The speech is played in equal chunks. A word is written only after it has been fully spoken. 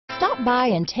Stop by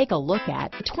and take a look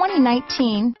at the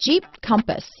 2019 Jeep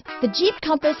Compass. The Jeep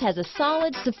Compass has a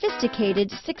solid, sophisticated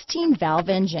 16-valve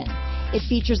engine. It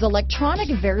features electronic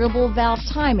variable valve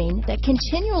timing that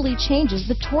continually changes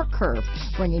the torque curve,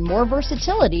 bringing more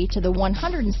versatility to the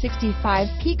 165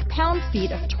 peak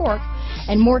pound-feet of torque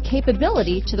and more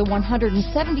capability to the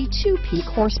 172 peak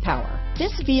horsepower.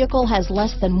 This vehicle has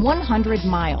less than 100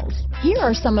 miles. Here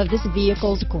are some of this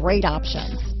vehicle's great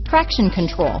options: traction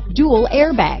control, dual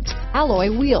airbags, alloy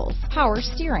wheels, power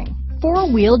steering,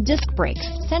 four-wheel disc brakes,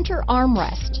 center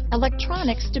armrest,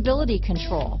 electronic stability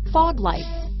control, fog lights,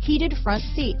 heated front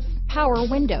seats, power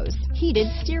windows, heated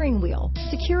steering wheel,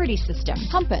 security system,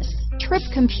 compass, trip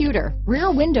computer,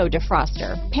 rear window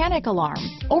defroster, panic alarm,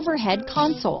 overhead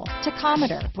console,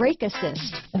 tachometer, brake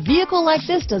assist. A vehicle like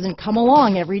this doesn't come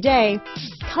along every day.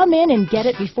 Come in and get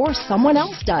it before someone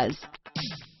else does.